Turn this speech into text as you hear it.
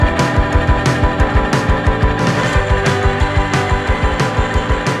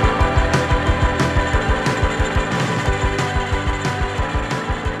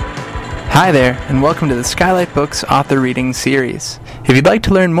Hi there, and welcome to the Skylight Books Author Reading Series. If you'd like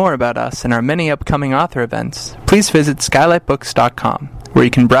to learn more about us and our many upcoming author events, please visit skylightbooks.com, where you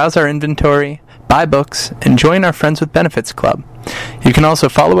can browse our inventory, buy books, and join our Friends with Benefits Club. You can also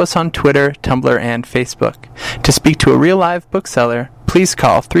follow us on Twitter, Tumblr, and Facebook. To speak to a real live bookseller, please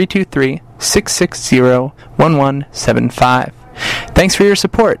call 323-660-1175. Thanks for your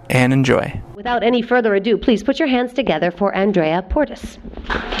support, and enjoy. Without any further ado, please put your hands together for Andrea Portes.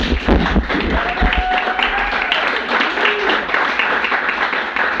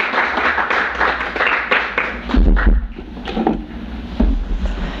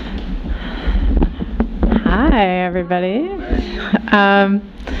 Hi, everybody.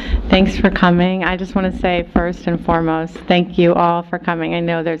 Thanks for coming. I just want to say, first and foremost, thank you all for coming. I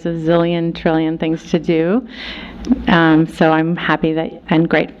know there's a zillion, trillion things to do, so I'm happy and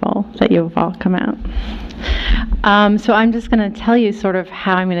grateful that you've all come out. So I'm just going to tell you sort of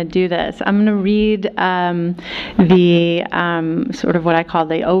how I'm going to do this. I'm going to read the sort of what I call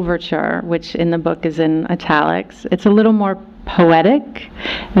the overture, which in the book is in italics. It's a little more poetic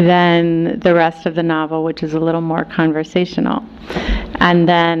than the rest of the novel, which is a little more conversational. And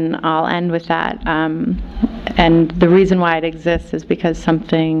then I'll end with that. And the reason why it exists is because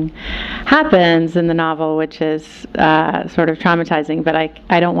something happens in the novel which is sort of traumatizing, but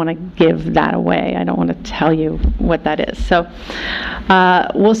I don't want to give that away. I don't want to tell you what that is. So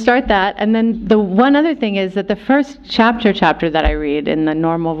we'll start that. And then the one other thing is that the first chapter that I read in the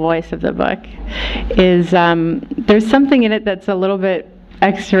normal voice of the book is there's something in it that's a little bit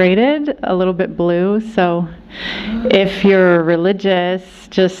X-rated, a little bit blue, so if you're religious,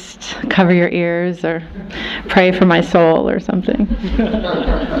 just cover your ears or pray for my soul or something.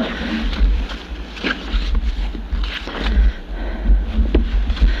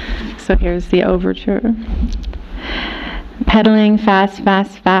 So here's the overture. Pedaling fast,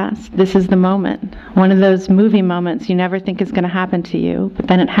 fast, fast. This is the moment. One of those movie moments you never think is going to happen to you, but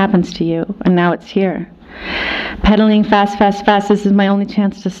then it happens to you, and now it's here. Pedaling fast, fast, fast. This is my only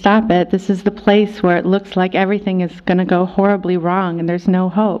chance to stop it. This is the place where it looks like everything is going to go horribly wrong and there's no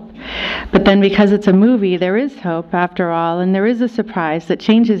hope. But then because it's a movie, there is hope after all, and there is a surprise that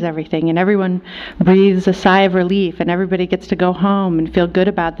changes everything, and everyone breathes a sigh of relief, and everybody gets to go home and feel good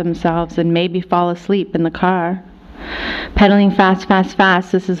about themselves and maybe fall asleep in the car. Pedaling fast, fast,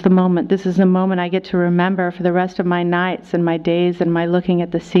 fast. This is the moment. This is the moment I get to remember for the rest of my nights and my days and my looking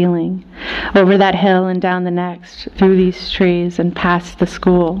at the ceiling. Over that hill and down the next, through these trees and past the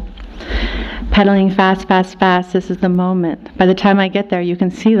school. Pedaling fast, fast, fast. This is the moment. By the time I get there, you can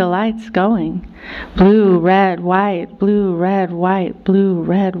see the lights going. Blue, red, white, blue, red, white, blue,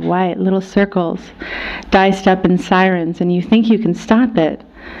 red, white. Little circles diced up in sirens, and you think you can stop it.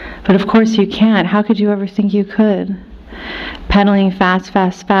 But of course you can't. How could you ever think you could? Pedaling fast,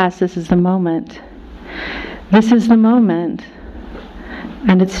 fast, fast. This is the moment. This is the moment.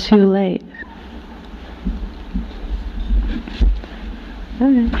 And it's too late.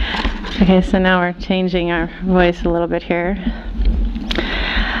 Okay, so now we're changing our voice a little bit here.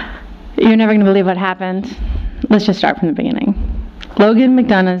 You're never going to believe what happened. Let's just start from the beginning. Logan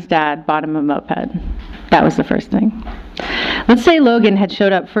McDonough's dad bought him a moped. That was the first thing. Let's say Logan had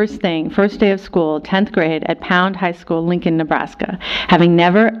showed up first day of school, 10th grade, at Pound High School, Lincoln, Nebraska, having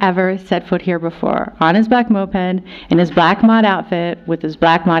never, ever set foot here before, on his black moped, in his black mod outfit, with his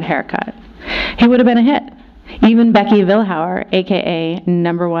black mod haircut. He would have been a hit. Even Becky Vilhauser, a.k.a.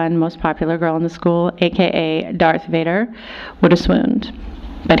 #1 most popular girl in the school, a.k.a. Darth Vader, would have swooned.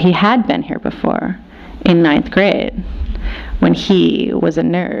 But he had been here before, in 9th grade, when he was a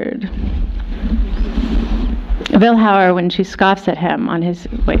nerd. Vilhauser, when she scoffs at him on his...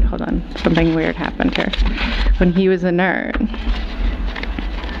 Wait, hold on. Something weird happened here. When he was a nerd.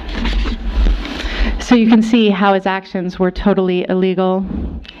 So you can see how his actions were totally illegal.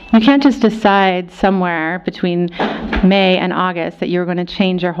 You can't just decide somewhere between May and August that you're going to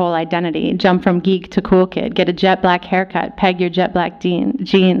change your whole identity, jump from geek to cool kid, get a jet black haircut, peg your jet black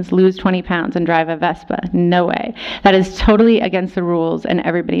jeans, lose 20 pounds, and drive a Vespa. No way. That is totally against the rules, and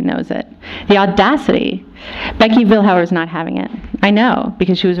everybody knows it. The audacity. Becky Vilhauser is not having it. I know,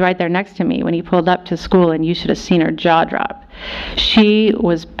 because she was right there next to me when he pulled up to school, and you should have seen her jaw drop. She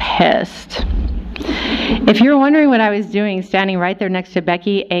was pissed. If you're wondering what I was doing standing right there next to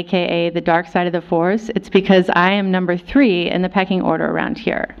Becky, a.k.a. the dark side of the force, it's because I am number 3 in the pecking order around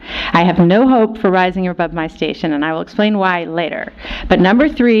here. I have no hope for rising above my station, and I will explain why later. But number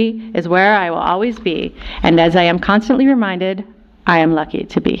 3 is where I will always be, and as I am constantly reminded, I am lucky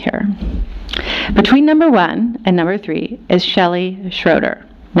to be here. Between number 1 and number 3 is Shelley Schroeder,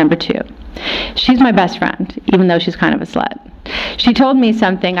 number 2. She's my best friend, even though she's kind of a slut. She told me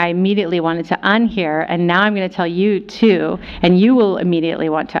something I immediately wanted to unhear, and now I'm going to tell you too, and you will immediately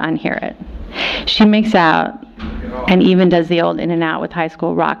want to unhear it. She makes out and even does the old in and out with high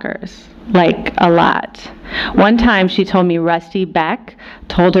school rockers, like a lot. One time she told me Rusty Beck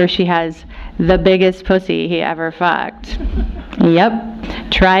told her she has the biggest pussy he ever fucked.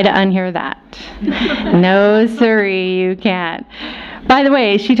 Yep, try to unhear that. No, siree, you can't. By the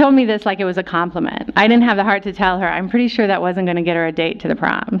way, she told me this like it was a compliment. I didn't have the heart to tell her. I'm pretty sure that wasn't going to get her a date to the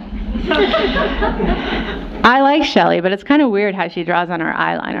prom. I like Shelley, but it's kind of weird how she draws on her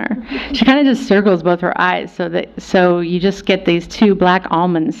eyeliner. She kind of just circles both her eyes so you just get these two black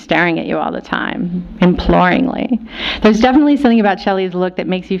almonds staring at you all the time, imploringly. There's definitely something about Shelley's look that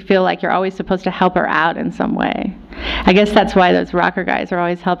makes you feel like you're always supposed to help her out in some way. I guess that's why those rocker guys are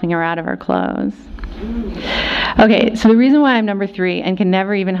always helping her out of her clothes. Okay, so the reason why I'm number 3 and can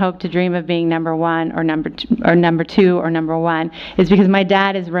never even hope to dream of being number 1 or number 2 or number 1 is because my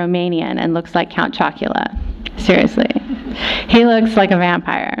dad is Romanian and looks like Count Chocula. Seriously. He looks like a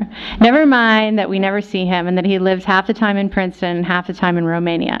vampire. Never mind that we never see him and that he lives half the time in Princeton and half the time in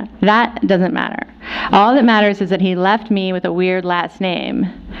Romania. That doesn't matter. All that matters is that he left me with a weird last name,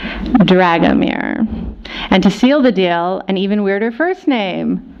 Dragomir. And to seal the deal, an even weirder first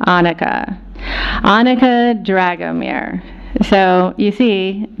name, Anika Dragomir. So, you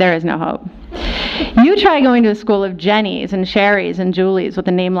see, there is no hope. You try going to a school of Jennies and Sherrys and Julies with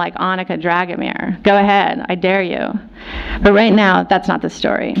a name like Anika Dragomir. Go ahead, I dare you. But right now, that's not the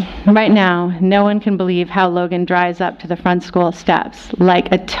story. Right now, no one can believe how Logan drives up to the front school steps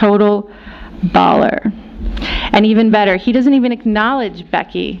like a total baller. And even better, he doesn't even acknowledge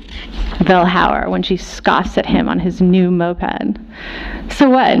Becky Vilhauser when she scoffs at him on his new moped. So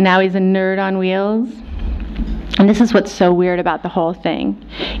what, now he's a nerd on wheels? And this is what's so weird about the whole thing.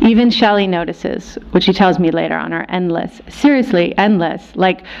 Even Shelley notices, which she tells me later on, are endless. Seriously, endless.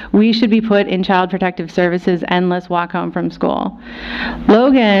 Like, we should be put in Child Protective Services endless walk home from school.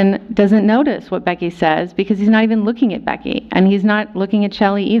 Logan doesn't notice what Becky says because he's not even looking at Becky, and he's not looking at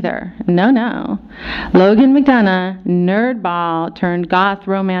Shelley either. No. Logan McDonough, nerdball turned goth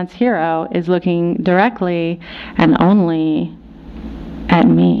romance hero, is looking directly and only at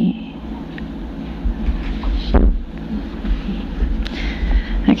me.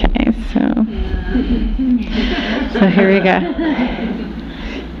 Okay, so here we go.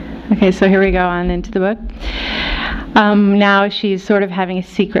 Okay, so here we go on into the book. Now she's sort of having a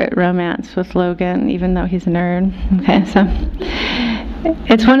secret romance with Logan, even though he's a nerd. Okay, so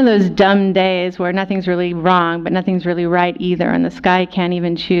it's one of those dumb days where nothing's really wrong, but nothing's really right either, and the sky can't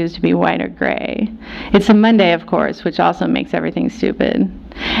even choose to be white or gray. It's a Monday, of course, which also makes everything stupid.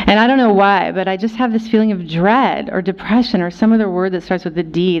 And I don't know why, but I just have this feeling of dread or depression or some other word that starts with a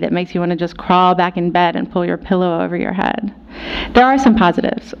D that makes you want to just crawl back in bed and pull your pillow over your head. There are some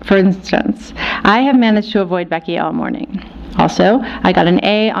positives. For instance, I have managed to avoid Becky all morning. Also, I got an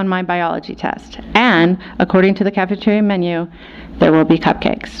A on my biology test. And, according to the cafeteria menu, there will be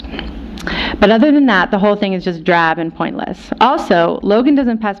cupcakes. But other than that, the whole thing is just drab and pointless. Also, Logan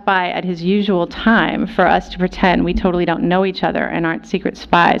doesn't pass by at his usual time for us to pretend we totally don't know each other and aren't secret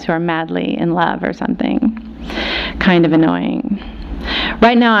spies who are madly in love or something. Kind of annoying.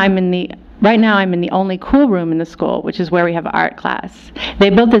 Right now I'm in the only cool room in the school, which is where we have art class.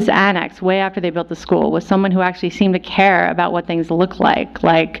 They built this annex way after they built the school with someone who actually seemed to care about what things look like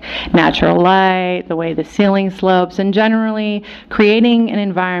natural light, the way the ceiling slopes, and generally creating an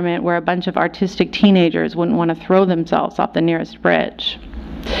environment where a bunch of artistic teenagers wouldn't want to throw themselves off the nearest bridge.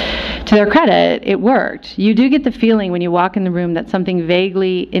 To their credit, it worked. You do get the feeling when you walk in the room that something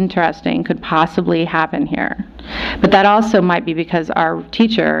vaguely interesting could possibly happen here. But that also might be because our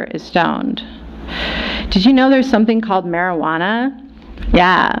teacher is stoned. Did you know there's something called marijuana?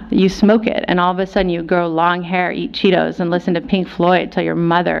 Yeah, you smoke it, and all of a sudden you grow long hair, eat Cheetos, and listen to Pink Floyd till your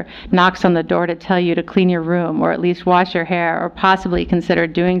mother knocks on the door to tell you to clean your room, or at least wash your hair, or possibly consider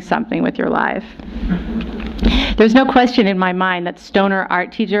doing something with your life. There's no question in my mind that stoner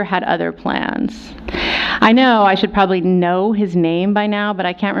art teacher had other plans. I know I should probably know his name by now, but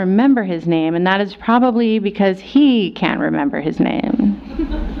I can't remember his name, and that is probably because he can't remember his name.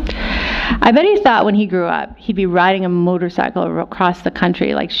 I bet he thought when he grew up he'd be riding a motorcycle across the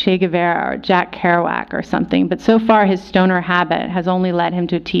country like Che Guevara or Jack Kerouac or something, but so far his stoner habit has only led him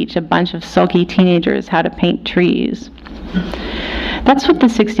to teach a bunch of sulky teenagers how to paint trees. That's what the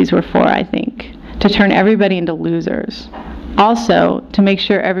 60s were for, I think, to turn everybody into losers. Also, to make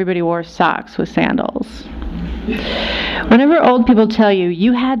sure everybody wore socks with sandals. Whenever old people tell you,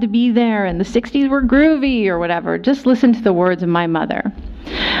 you had to be there and the 60s were groovy or whatever, just listen to the words of my mother.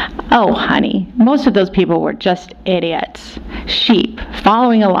 Oh, honey, most of those people were just idiots. Sheep,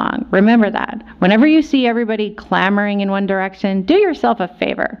 following along. Remember that. Whenever you see everybody clamoring in one direction, do yourself a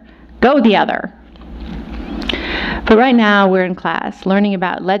favor. Go the other. But right now, we're in class, learning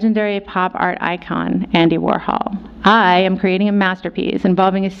about legendary pop art icon, Andy Warhol. I am creating a masterpiece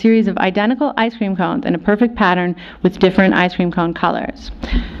involving a series of identical ice cream cones in a perfect pattern with different ice cream cone colors.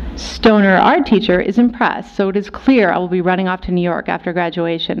 Stoner art teacher is impressed, so it is clear I will be running off to New York after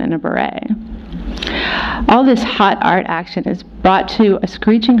graduation in a beret. All this hot art action is brought to a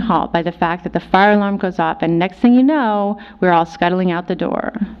screeching halt by the fact that the fire alarm goes off, and next thing you know, we're all scuttling out the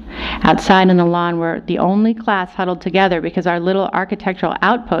door. Outside on the lawn, we're the only class huddled together because our little architectural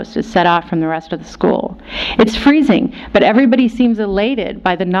outpost is set off from the rest of the school. It's freezing, but everybody seems elated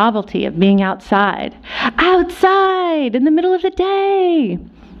by the novelty of being outside. Outside! In the middle of the day!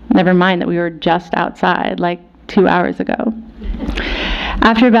 Never mind that we were just outside, like 2 hours ago.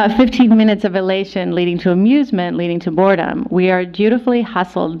 After about 15 minutes of elation leading to amusement, leading to boredom, we are dutifully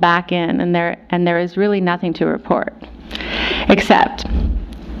hustled back in, and there is really nothing to report. Except,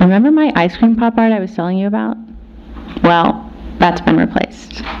 remember my ice cream pop art I was telling you about? Well, that's been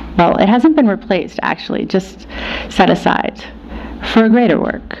replaced. Well, it hasn't been replaced, actually, just set aside for a greater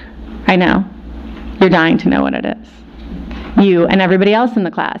work. I know. You're dying to know what it is. You and everybody else in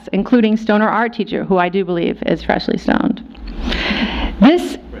the class, including stoner art teacher, who I do believe is freshly stoned.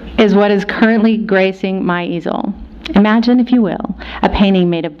 This is what is currently gracing my easel. Imagine, if you will, a painting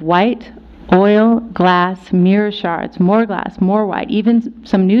made of white, oil, glass, mirror shards, more glass, more white, even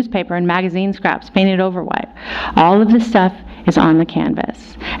some newspaper and magazine scraps painted over white. All of this stuff is on the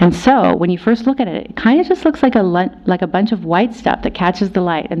canvas. And so, when you first look at it, it kind of just looks like a bunch of white stuff that catches the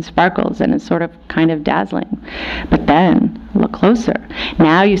light and sparkles and is sort of kind of dazzling. But then, look closer.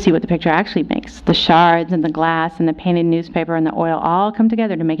 Now you see what the picture actually makes. The shards and the glass and the painted newspaper and the oil all come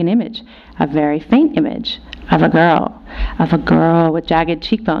together to make an image, a very faint image, of a girl with jagged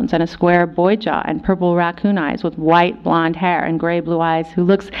cheekbones and a square boy jaw and purple raccoon eyes with white blonde hair and gray blue eyes, who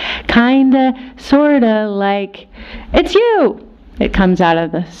looks kinda, sorta like, it's you! It comes out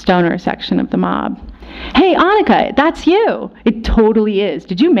of the stoner section of the mob. Hey, Anika, that's you! It totally is.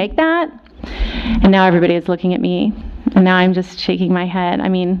 Did you make that? And now everybody is looking at me, and now I'm just shaking my head. I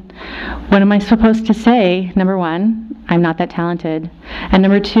mean, what am I supposed to say? Number one, I'm not that talented. And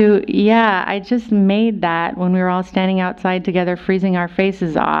number two, yeah, I just made that when we were all standing outside together, freezing our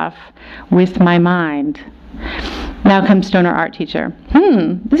faces off with my mind. Now comes stoner art teacher.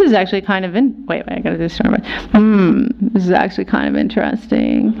 This is actually kind of wait, I gotta do stoner art. This is actually kind of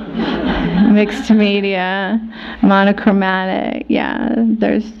interesting. Mixed media, monochromatic. Yeah,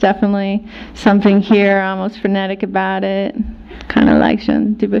 there's definitely something here almost frenetic about it. Kind of like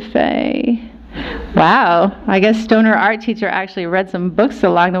Jean Dubuffet. Wow, I guess stoner art teacher actually read some books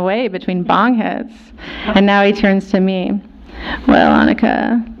along the way between bong hits. And now he turns to me. Well,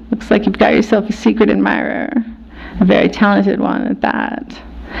 Anika, looks like you've got yourself a secret admirer. A very talented one at that.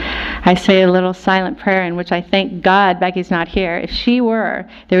 I say a little silent prayer in which I thank God Becky's not here. If she were,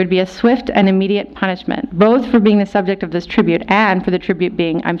 there would be a swift and immediate punishment, both for being the subject of this tribute and for the tribute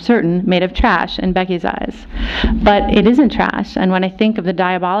being, I'm certain, made of trash in Becky's eyes. But it isn't trash, and when I think of the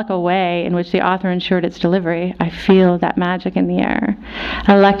diabolical way in which the author ensured its delivery, I feel that magic in the air.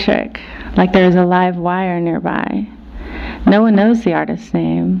 Electric, like there is a live wire nearby. No one knows the artist's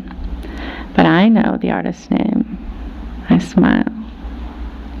name, but I know the artist's name. I smile.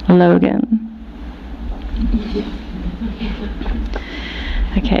 Logan.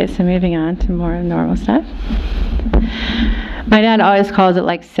 Okay, so moving on to more normal stuff. My dad always calls it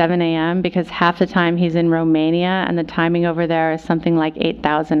like 7 a.m. because half the time he's in Romania and the timing over there is something like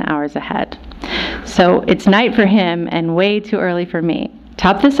 8,000 hours ahead. So it's night for him and way too early for me.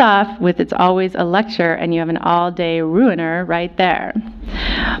 Top this off with it's always a lecture and you have an all-day ruiner right there.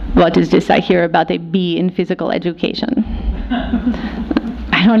 What is this I hear about a B in physical education?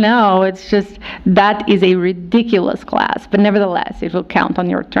 I don't know, it's just, that is a ridiculous class, but nevertheless, it will count on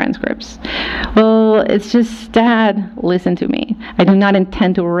your transcripts. Well, it's just, Dad, listen to me. I do not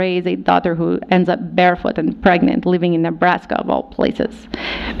intend to raise a daughter who ends up barefoot and pregnant, living in Nebraska of all places.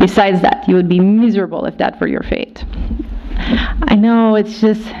 Besides that, you would be miserable if that were your fate. I know, it's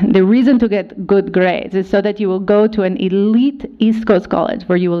just the reason to get good grades is so that you will go to an elite East Coast college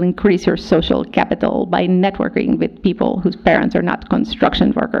where you will increase your social capital by networking with people whose parents are not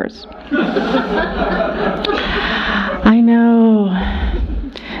construction workers. I know.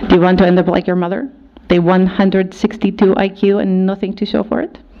 Do you want to end up like your mother? The 162 IQ and nothing to show for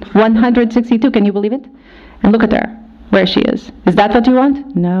it? 162, can you believe it? And look at her, where she is. Is that what you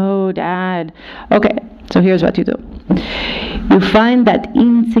want? No, Dad. Okay, so here's what you do. You find that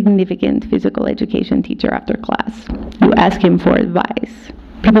insignificant physical education teacher after class. You ask him for advice.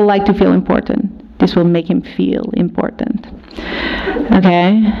 People like to feel important. This will make him feel important.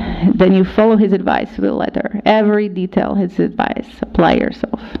 Okay? Then you follow his advice to the letter. Every detail, his advice. Apply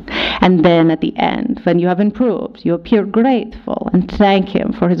yourself. And then at the end, when you have improved, you appear grateful and thank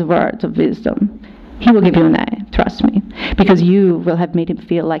him for his words of wisdom. He will give you an A, trust me, because you will have made him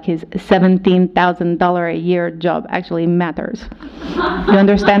feel like his $17,000 a year job actually matters. You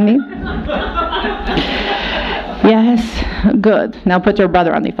understand me? Yes, good. Now put your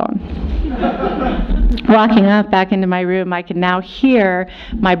brother on the phone. Walking up back into my room, I can now hear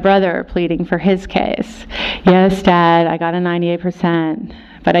my brother pleading for his case. Yes, Dad, I got a 98%.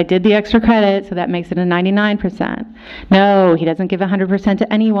 But I did the extra credit, so that makes it a 99%. No, he doesn't give 100%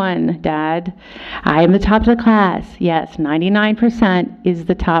 to anyone, Dad. I am the top of the class. Yes, 99% is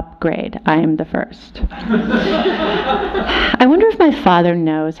the top grade. I am the first. I wonder if my father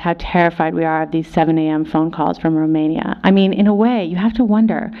knows how terrified we are of these 7 a.m. phone calls from Romania. I mean, in a way, you have to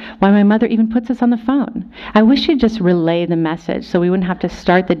wonder why my mother even puts us on the phone. I wish she'd just relay the message so we wouldn't have to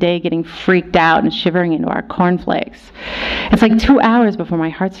start the day getting freaked out and shivering into our cornflakes. It's like 2 hours before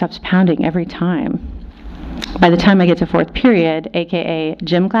my heart stops pounding every time. By the time I get to fourth period, aka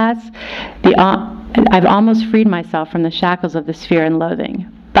gym class, I've almost freed myself from the shackles of this fear and loathing.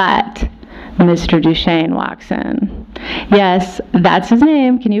 But Mr. Duchesne walks in. Yes, that's his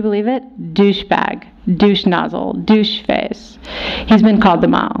name. Can you believe it? Douchebag, douche nozzle, douche face. He's been called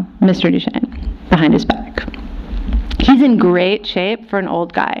them all. Mr. Duchesne, behind his back. He's in great shape for an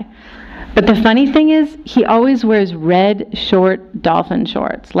old guy. But the funny thing is, he always wears red, short dolphin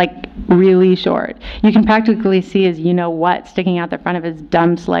shorts, like really short. You can practically see his you-know-what sticking out the front of his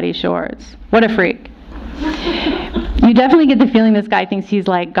dumb, slutty shorts. What a freak. You definitely get the feeling this guy thinks he's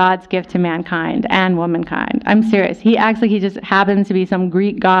like God's gift to mankind and womankind. I'm serious. He acts like he just happens to be some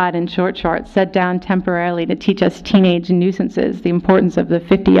Greek god in short shorts set down temporarily to teach us teenage nuisances the importance of the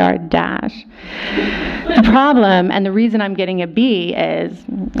 50-yard dash. The problem, and the reason I'm getting a B, is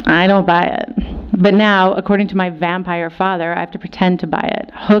I don't buy it. But now, according to my vampire father, I have to pretend to buy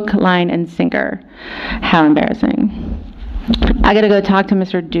it. Hook, line, and sinker. How embarrassing. I gotta go talk to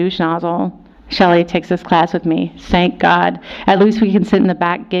Mr. Douche Nozzle. Shelley takes this class with me. Thank God. At least we can sit in the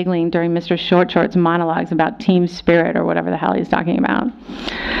back giggling during Mr. Short Short's monologues about team spirit or whatever the hell he's talking about.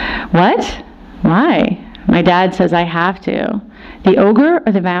 What? Why? My dad says I have to. The ogre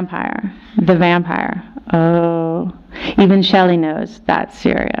or the vampire? The vampire. Oh. Even Shelley knows that's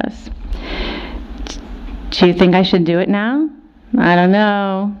serious. Do you think I should do it now? I don't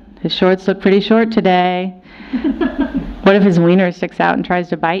know. His shorts look pretty short today. What if his wiener sticks out and tries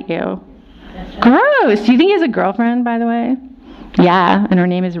to bite you? Gross! Do you think he has a girlfriend, by the way? Yeah, and her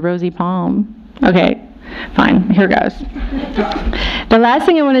name is Rosie Palm. Okay, fine, here goes. The last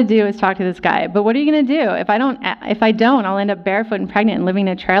thing I want to do is talk to this guy, but what are you going to do? If I don't, I'll end up barefoot and pregnant and living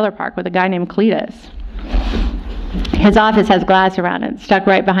in a trailer park with a guy named Cletus. His office has glass around it, stuck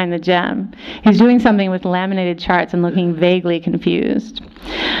right behind the gym. He's doing something with laminated charts and looking vaguely confused.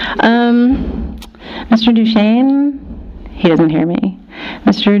 Mr. Duchesne? He doesn't hear me.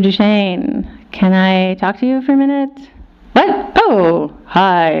 Mr. Duchesne, can I talk to you for a minute? What? Oh,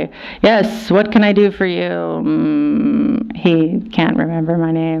 hi. Yes, what can I do for you? He can't remember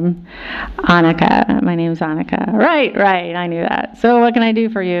my name. Anika. My name's Anika. Right, I knew that. So what can I do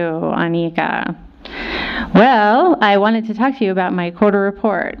for you, Anika? Well, I wanted to talk to you about my quarter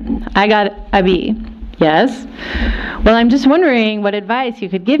report. I got a B. Yes? Well, I'm just wondering what advice you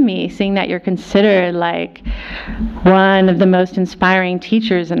could give me, seeing that you're considered like one of the most inspiring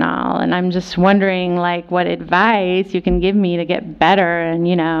teachers and all. And I'm just wondering like what advice you can give me to get better and,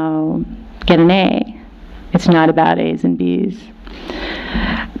 you know, get an A. It's not about A's and B's.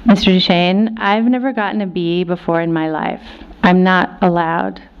 Mr. Duchesne, I've never gotten a B before in my life. I'm not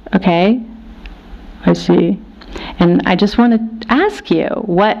allowed, okay? I see. And I just want to ask you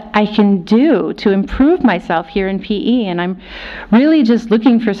what I can do to improve myself here in PE. And I'm really just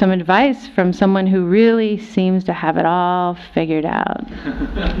looking for some advice from someone who really seems to have it all figured out.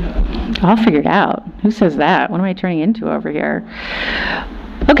 All figured out? Who says that? What am I turning into over here?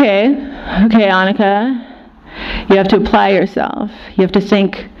 Okay, Anika. You have to apply yourself. You have to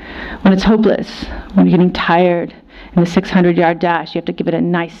think when it's hopeless, when you're getting tired. In the 600-yard dash, you have to give it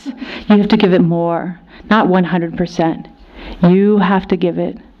you have to give it more. Not 100%. You have to give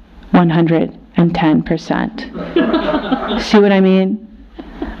it 110%. See what I mean?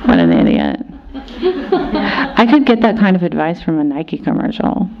 What an idiot. I could get that kind of advice from a Nike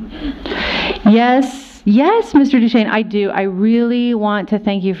commercial. Yes, Mr. Duchesne, I do. I really want to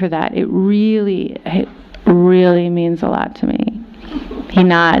thank you for that. really means a lot to me. He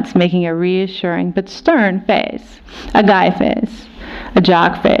nods, making a reassuring but stern face, a guy face, a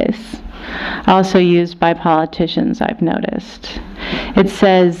jock face, also used by politicians, I've noticed. It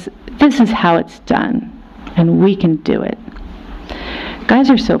says, "This is how it's done, and we can do it." Guys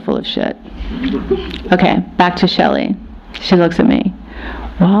are so full of shit. Okay, back to Shelley. She looks at me.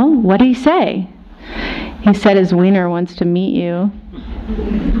 "Well, what did he say?" "He said his wiener wants to meet you."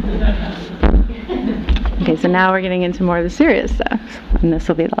 Okay, so now we're getting into more of the serious stuff, and this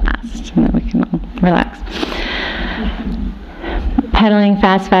will be the last, and then we can all relax. Pedaling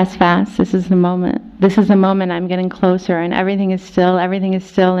fast, fast, fast. This is the moment. This is the moment I'm getting closer, and everything is still,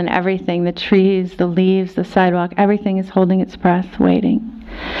 and everything, the trees, the leaves, the sidewalk, everything is holding its breath, waiting.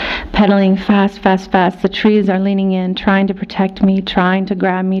 Pedaling fast, fast, fast. The trees are leaning in, trying to protect me, trying to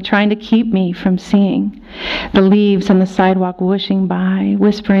grab me, trying to keep me from seeing. The leaves on the sidewalk whooshing by,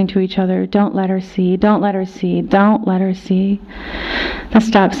 whispering to each other, "Don't let her see, don't let her see, don't let her see." The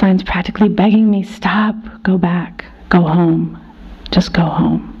stop sign's practically begging me, "Stop, go back, go home, just go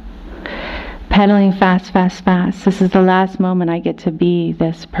home." Pedaling fast, fast, fast. This is the last moment I get to be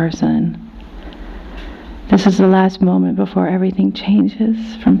this person. This is the last moment before everything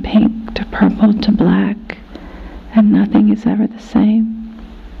changes from pink to purple to black, and nothing is ever the same.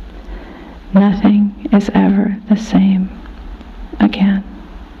 Nothing is ever the same again.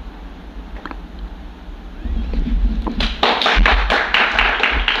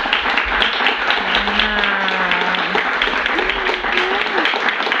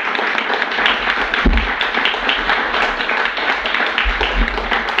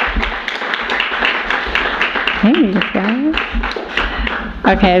 Hey, guys.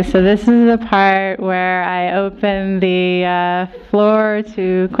 Okay, so this is the part where I open the floor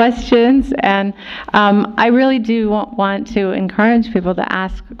to questions, and I really do want to encourage people to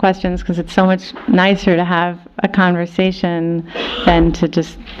ask questions, because it's so much nicer to have a conversation than to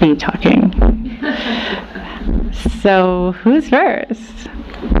just be talking. So, who's first?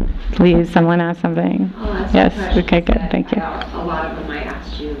 Please, someone ask something. I'll ask Yes, questions okay, good, that thank you. A lot of them I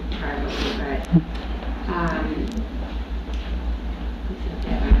asked you privately, but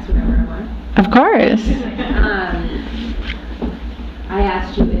ask whatever I want. Of course. I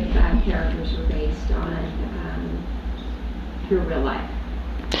asked you if characters were based on your real life.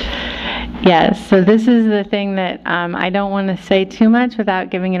 Yes, so this is the thing that I don't want to say too much without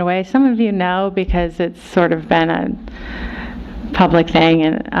giving it away. Some of you know, because it's sort of been a public thing,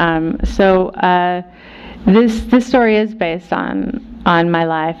 and this story is based on my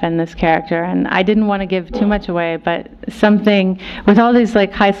life and this character, and I didn't want to give too much away, but something with all these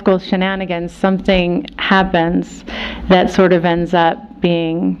like high school shenanigans, something happens that sort of ends up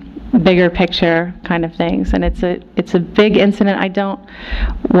being bigger picture kind of things, and it's a big incident. I don't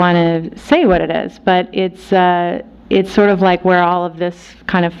want to say what it is, but it's sort of like where all of this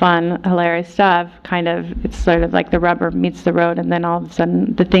kind of fun, hilarious stuff it's sort of like the rubber meets the road, and then all of a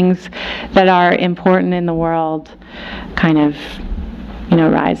sudden the things that are important in the world kind of,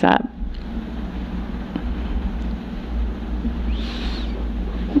 rise up.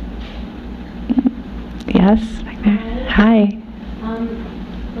 Yes, back there. Hi.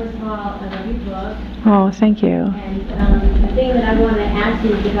 First of all, I love your book. Oh, thank you. And the thing that I want to ask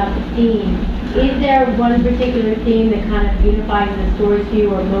you is about the theme. Is there one particular theme that kind of unifies the story to you,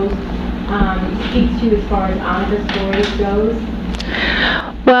 or most speaks to you as far as Anika's story goes?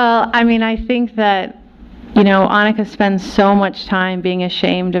 Well, I think that, Anika spends so much time being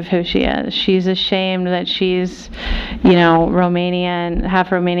ashamed of who she is. She's ashamed that she's, Romanian, half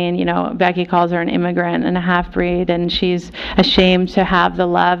Romanian. Becky calls her an immigrant and a half-breed, and she's ashamed to have the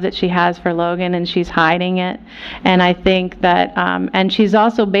love that she has for Logan, and she's hiding it. And I think that, and she's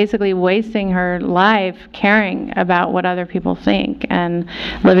also basically wasting her life caring about what other people think and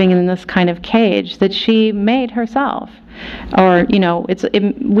living in this kind of cage that she made herself. Or,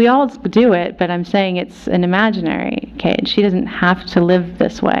 we all do it, but I'm saying it's an imaginary cage. She doesn't have to live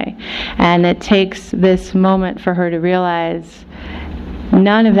this way. And it takes this moment for her to realize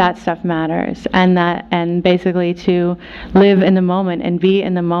none of that stuff matters, and basically to live in the moment and be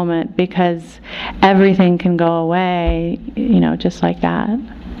in the moment, because everything can go away, just like that.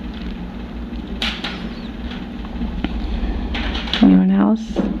 Anyone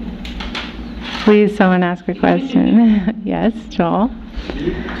else? Please, someone ask a question. Yes, Joel? Do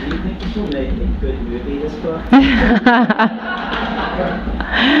you think this will make a good movie, this book?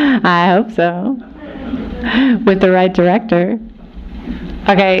 I hope so. With the right director.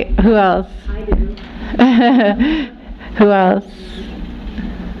 Okay, who else? I do. Who else?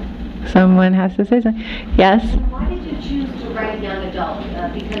 Someone has to say something. Yes? Why did you choose to write young adult?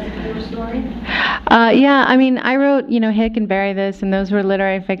 Because of your story? Yeah, I mean, I wrote, Hick and Bury This, and those were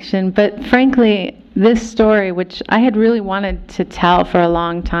literary fiction. But frankly, this story, which I had really wanted to tell for a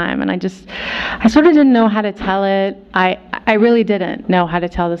long time, and I sort of didn't know how to tell it. I really didn't know how to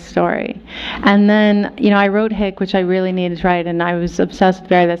tell the story. And then, I wrote Hick, which I really needed to write, and I was obsessed with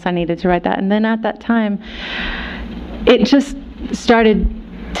Bury This. I needed to write that. And then at that time, it just started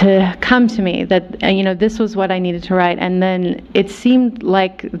to come to me that this was what I needed to write, and then it seemed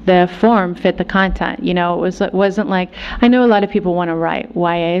like the form fit the content. It wasn't like, I know a lot of people want to write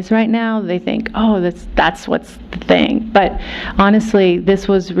YAs right now. They think, oh, that's what's the thing. But honestly, this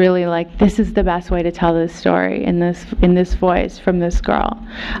was really like, this is the best way to tell this story in this voice from this girl.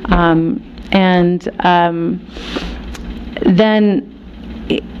 Then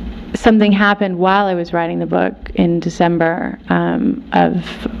something happened while I was writing the book in December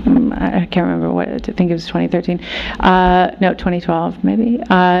I can't remember what, I think it was 2013. No, 2012 maybe.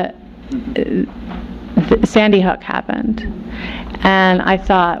 Sandy Hook happened. And I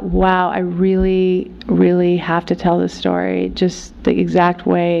thought, wow, I really, really have to tell this story just the exact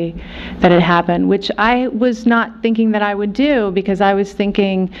way that it happened, which I was not thinking that I would do, because I was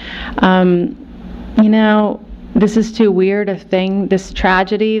thinking, this is too weird a thing, this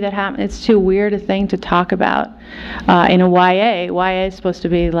tragedy that happened, it's too weird a thing to talk about in a YA. YA is supposed to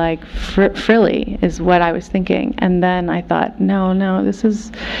be like frilly, is what I was thinking. And then I thought, no, this is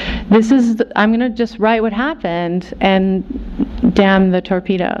I'm going to just write what happened and damn the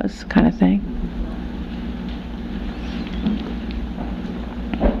torpedoes kind of thing.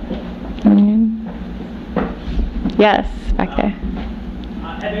 Yes, back there.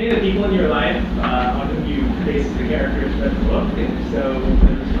 Have any of the people in your life on whom you base the characters read the book? And so,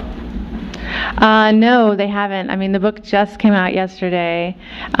 no, they haven't. I mean, the book just came out yesterday.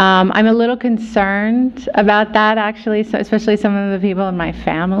 I'm a little concerned about that, actually, so especially some of the people in my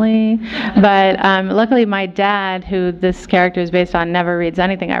family. But luckily, my dad, who this character is based on, never reads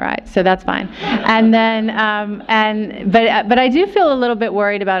anything I write, so that's fine. And then, but I do feel a little bit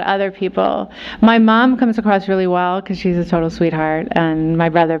worried about other people. My mom comes across really well because she's a total sweetheart, and my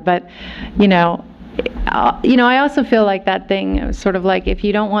brother. But I also feel like that thing, sort of like, if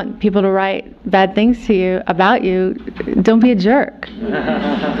you don't want people to write bad things to you, about you, don't be a jerk.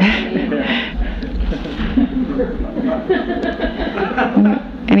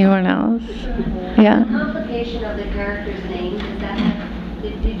 Anyone else? Yeah? The complication of the character's name,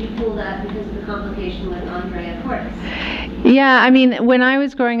 did you pull that because of the complication with Andrea Portes? Yeah, I mean, when I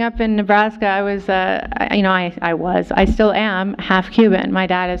was growing up in Nebraska, I was, I still am half Cuban. My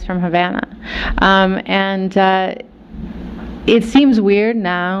dad is from Havana. It seems weird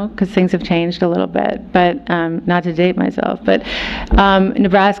now because things have changed a little bit, but not to date myself, but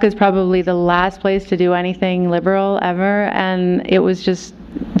Nebraska is probably the last place to do anything liberal ever, and it was just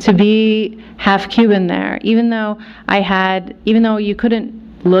to be half Cuban there, even though you couldn't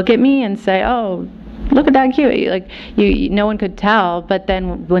look at me and say, oh, look at that cute, like no one could tell. But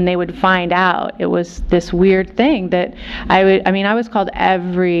then when they would find out, it was this weird thing that I was called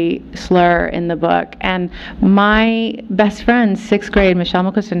every slur in the book. And my best friend, 6th grade, Michelle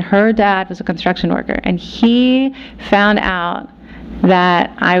McQuiston, her dad was a construction worker, and he found out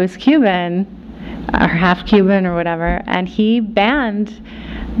that I was Cuban, or half Cuban or whatever, and he banned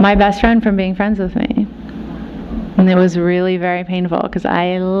my best friend from being friends with me. And it was really very painful because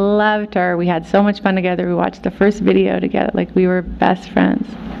I loved her. We had so much fun together. We watched the first video together, like we were best friends.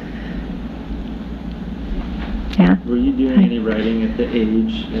 Yeah. Were you doing any writing at the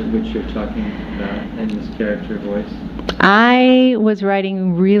age at which you're talking about in this character voice? I was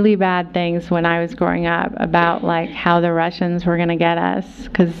writing really bad things when I was growing up about like how the Russians were going to get us,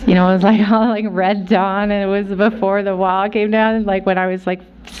 because it was like all like Red Dawn, and it was before the wall came down. Like when I was like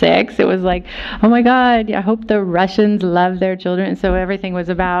 6, it was like, oh my God, I hope the Russians love their children. And so everything was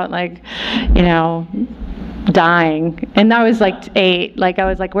about like, dying. And I was like 8. Like I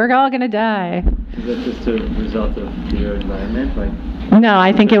was like, we're all going to die. Is that just a result of your environment? No,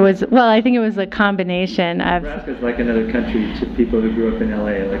 I think it was a combination of... Nebraska's like another country to people who grew up in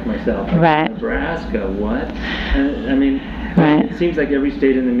LA, like myself. Like, right. Nebraska, what? Right. It seems like every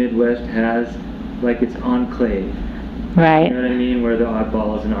state in the Midwest has like its enclave. Right. You know what I mean? Where the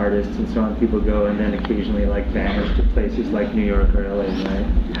oddballs and artists and so on people go, and then occasionally like vanish to places like New York or LA,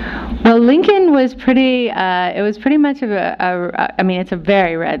 right? Well, Lincoln was pretty. It was pretty much of I mean, it's a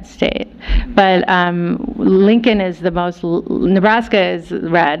very red state, but Lincoln is the most. Nebraska is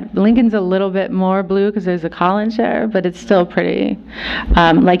red. Lincoln's a little bit more blue because there's a Collins share, but it's still pretty.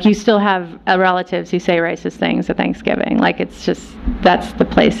 Like you still have relatives who say racist things at Thanksgiving. Like it's just that's the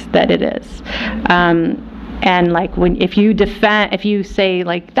place that it is. And like if you say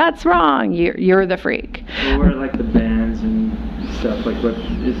like that's wrong, you're the freak. Well, where like the bands and stuff, like what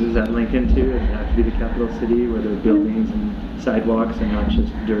is that Lincoln too? Does it have to be the capital city where there are buildings and sidewalks and not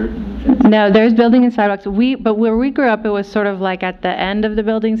just dirt and fences? No, there's building and sidewalks. But where we grew up, it was sort of like at the end of the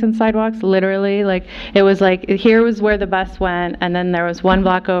buildings and sidewalks, literally. Like it was like here was where the bus went, and then there was one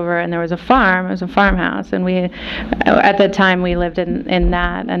block over, and there was a farm. It was a farmhouse, and we, at the time, we lived in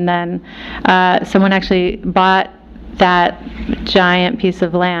that. And then someone actually bought that giant piece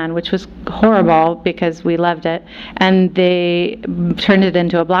of land, which was horrible because we loved it, and they turned it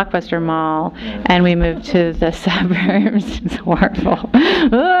into a Blockbuster mall, and we moved to the suburbs. It's horrible.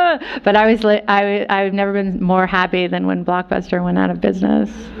 But I've never been more happy than when Blockbuster went out of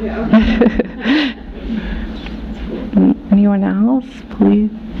business. Anyone else, please?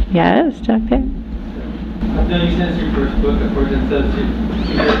 Yes, jump in. I've known you since your first book, of course, and so you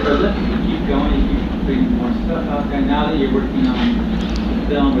keep going, you keep bringing more stuff out there. Now that you're working on a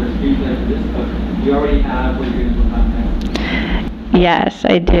film or a screenplay for this book, you already have what you're going to look at next. Yes,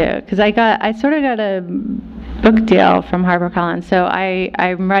 I do, because I sort of got a book deal from HarperCollins. So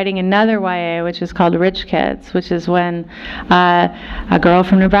I'm writing another YA, which is called Rich Kids, which is when a girl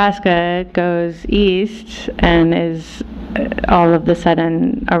from Nebraska goes east and is all of a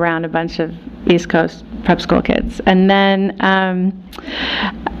sudden around a bunch of East Coast prep school kids. And then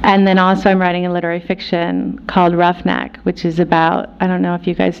also I'm writing a literary fiction called Roughneck, which is about, I don't know if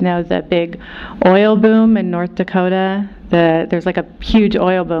you guys know the big oil boom in North Dakota. There's like a huge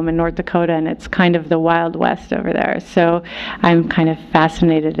oil boom in North Dakota, and it's kind of the Wild West over there. So I'm kind of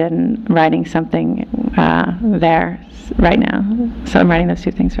fascinated in writing something there right now. So I'm writing those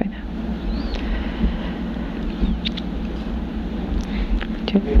two things right now.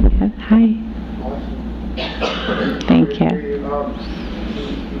 Hi. Thank you. You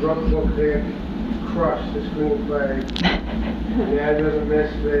wrote the book there, you crushed the screenplay, Anatomy of A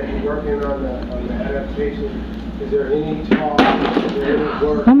Misfit, you're working on the adaptation. Is there any talk, is there any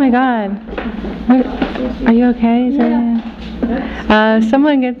work? Oh my God. Are you okay? Is there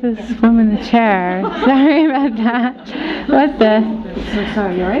someone get this woman a chair. Sorry about that. What the? So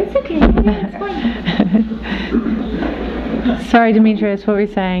sorry, you're right. It's okay. It's fine. Sorry, Demetrius, what were you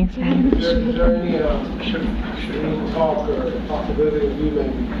saying? Is there any talk or possibility of you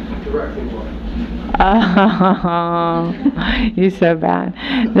maybe directing one? Oh, you're so bad.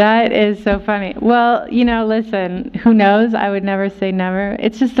 That is so funny. Well, listen, who knows? I would never say never.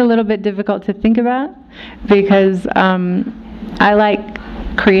 It's just a little bit difficult to think about because I like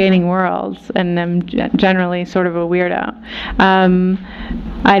creating worlds, and I'm generally sort of a weirdo.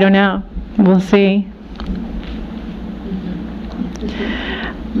 I don't know. We'll see.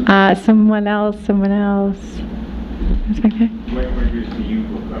 Someone else. That's okay. What writers do you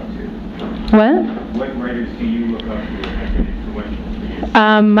look up to? What? What writers do you look up to as an influential for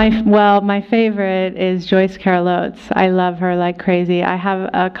you? My favorite is Joyce Carol Oates. I love her like crazy. I have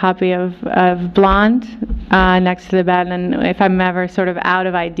a copy of Blonde next to the bed, and if I'm ever sort of out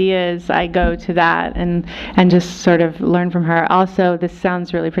of ideas, I go to that and just sort of learn from her. Also, this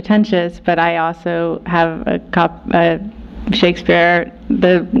sounds really pretentious, but I also have a Shakespeare,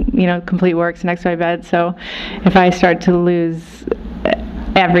 the complete works next to my bed. So if I start to lose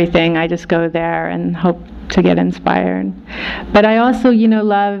everything, I just go there and hope to get inspired. But I also,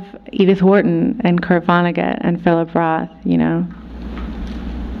 love Edith Wharton and Kurt Vonnegut and Philip Roth,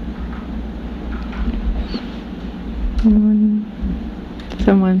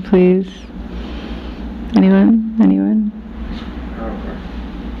 Someone, please. Anyone?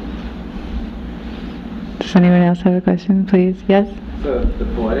 Does anyone else have a question, please? Yes? So the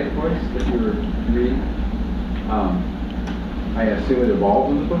poetic voice that you were reading, I assume it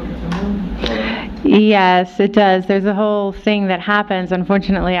evolved in the book in some way? Yes, it does. There's a whole thing that happens.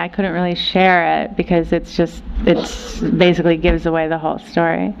 Unfortunately, I couldn't really share it because it's basically gives away the whole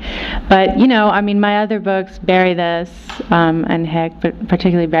story. But, my other books, Bury This and Hick, but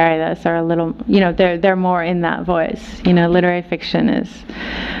particularly Bury This, are a little, they're more in that voice. Literary fiction is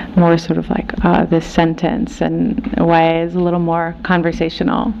more sort of like this sentence, and YA is a little more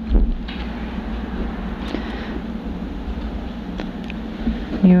conversational.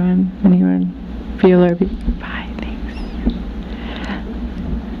 Anyone? Bueller? Bye, thanks.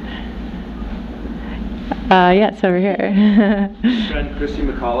 Yes, over here. Friend Christy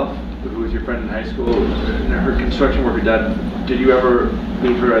McAuliffe, who was your friend in high school, in her construction worker dad, did you ever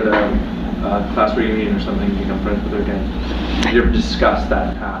meet her at a class reunion or something, become friends with her again? Did you ever discuss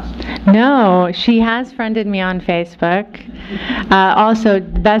that past? No, she has friended me on Facebook. Also,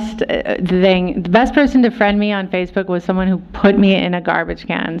 the best person to friend me on Facebook was someone who put me in a garbage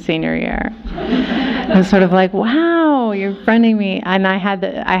can senior year. It was sort of like, wow, you're friending me. And I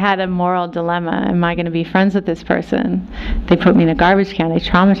had a moral dilemma. Am I going to be friends with this person? They put me in a garbage can. They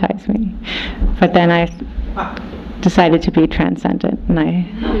traumatized me. But then I decided to be transcendent, and I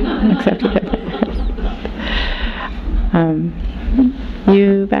accepted it.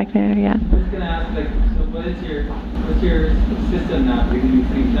 You back there, yeah. I was going to ask, like, so what's your system now for getting these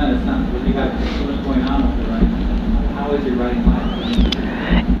things done? It's not, you have so much going on with it, right? How is your writing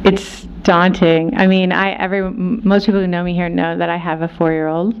life? It's daunting. I mean, most people who know me here know that I have a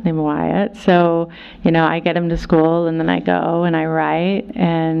 4-year-old named Wyatt. So, I get him to school, and then I go and I write,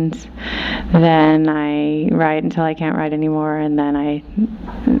 and then I write until I can't write anymore, and then I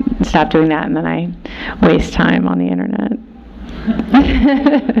stop doing that, and then I waste time on the internet.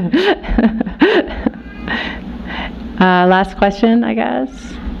 Last question, I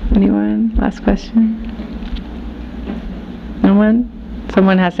guess. Anyone? Last question? No one?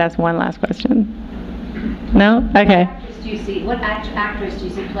 Someone has to ask one last question. No? Okay. What actress do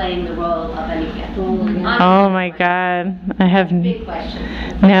you see playing the role of Anika? Oh my God. Big question.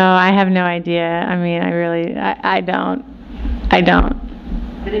 No, I have no idea. I mean, I don't.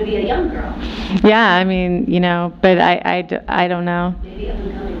 Could it be a young girl? Yeah, I mean, but I don't know. Maybe up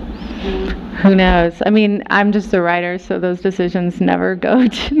and coming. Who knows? I mean, I'm just a writer, so those decisions never go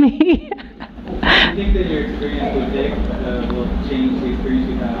to me. Do you think that your experience with Hick will change the experience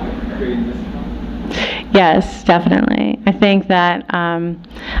you have creating this film? Yes, definitely. I think that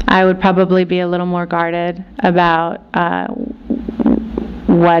I would probably be a little more guarded about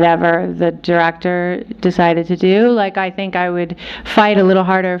whatever the director decided to do. Like, I think I would fight a little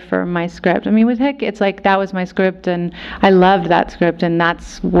harder for my script. I mean, with Hick, it's like that was my script, and I loved that script, and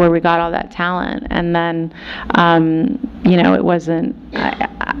that's where we got all that talent. And then, it wasn't,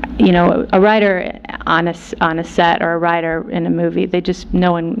 a writer on a set or a writer in a movie,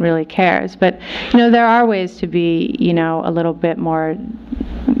 no one really cares. But, there are ways to be, a little bit more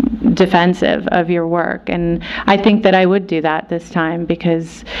defensive of your work, and I think that I would do that this time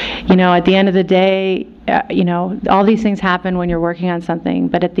because, at the end of the day, all these things happen when you're working on something,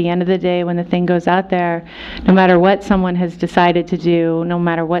 but at the end of the day, when the thing goes out there, no matter what someone has decided to do, no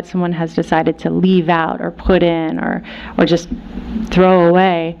matter what someone has decided to leave out or put in or just throw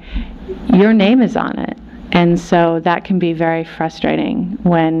away, your name is on it. And so that can be very frustrating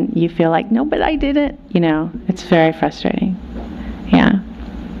when you feel like, no, but I didn't, it's very frustrating. Yeah.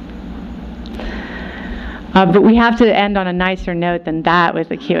 But we have to end on a nicer note than that with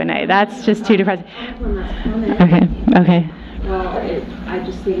the Q&A. That's just too depressing. Okay. Well, I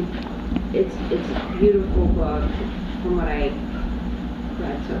just think it's a beautiful book from what I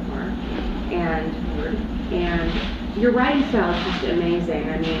read so far, and your writing style is just amazing.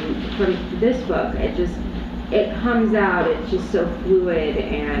 I mean, from this book, it comes out. It's just so fluid,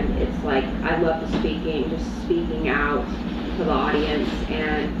 and it's like I love the speaking out to the audience,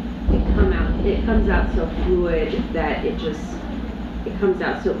 and it comes out so fluid that it comes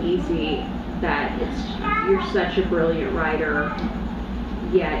out so easy that you're such a brilliant writer,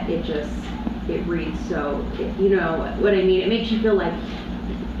 yet it reads so, you know what I mean? It makes you feel like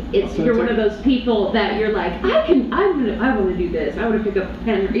you're one of those people that you're like, I want to do this. I want to pick up a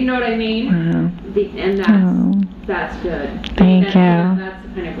pen. You know what I mean? And that's good. Thank you. That's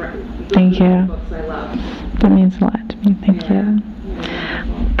the kind of books I love. That means a lot to me. Thank you.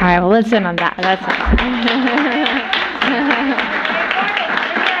 All right, well, let's end on that. That's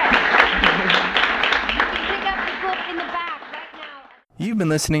You've been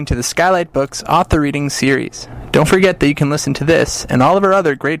listening to the Skylight Books Author Reading Series. Don't forget that you can listen to this and all of our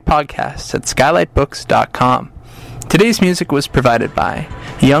other great podcasts at skylightbooks.com. Today's music was provided by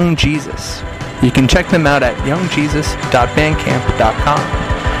Young Jesus. You can check them out at youngjesus.bandcamp.com.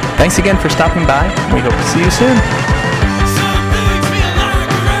 Thanks again for stopping by, and we hope to see you soon.